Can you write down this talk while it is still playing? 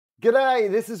G'day,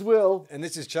 this is Will. And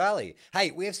this is Charlie. Hey,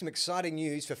 we have some exciting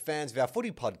news for fans of our footy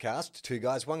podcast, Two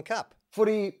Guys, One Cup.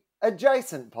 Footy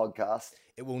adjacent podcast.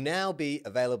 It will now be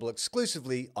available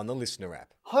exclusively on the Listener app.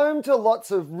 Home to lots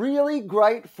of really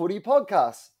great footy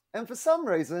podcasts. And for some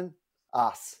reason,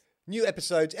 us. New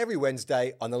episodes every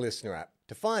Wednesday on the Listener app.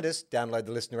 To find us, download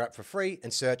the Listener app for free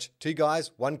and search Two Guys,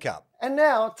 One Cup. And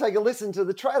now, take a listen to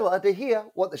the trailer to hear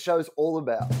what the show's all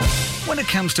about. When it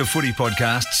comes to footy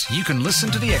podcasts, you can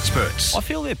listen to the experts, I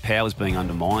feel their power's being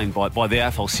undermined by the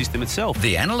AFL system itself.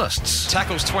 the analysts.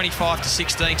 Tackles 25 to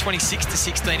 16, 26 to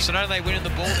 16, so don't they win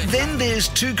the ball then? Then there's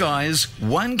Two Guys,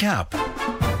 One Cup,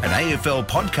 an AFL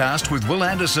podcast with Will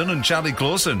Anderson and Charlie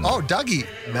Clausen. Oh, Dougie.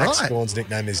 Max right. Gawn's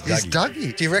nickname is Dougie. Is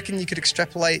Dougie. Do you reckon you could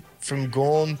extrapolate from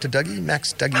Gawn to Dougie?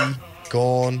 Max, Dougie,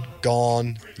 Gawn,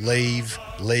 gone, leave,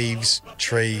 leaves,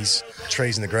 trees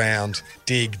in the ground,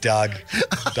 dig, dug,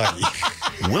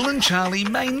 Dougie. Will and Charlie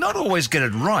may not always get it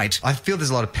right, I feel there's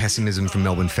a lot of pessimism from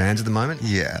Melbourne fans at the moment.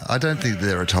 Yeah, I don't think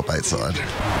they're a top 8 side.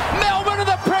 Melbourne are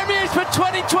the premiers for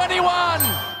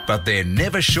 2021! but they're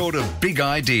never short of big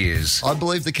ideas. I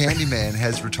believe the Candyman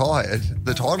has retired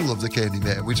the title of the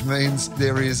Candyman, which means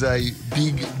there is a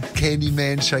big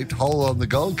Candyman-shaped hole on the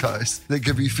Gold Coast that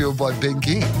could be filled by Ben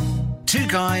King. Two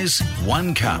Guys,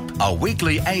 One Cup, a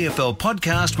weekly AFL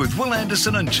podcast with Will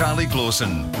Anderson and Charlie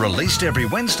Clausen. Released every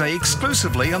Wednesday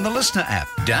exclusively on the Listener app.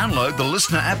 Download the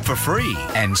Listener app for free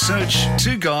and search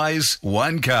Two Guys,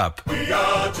 One Cup. We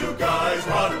are two guys,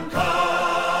 one cup.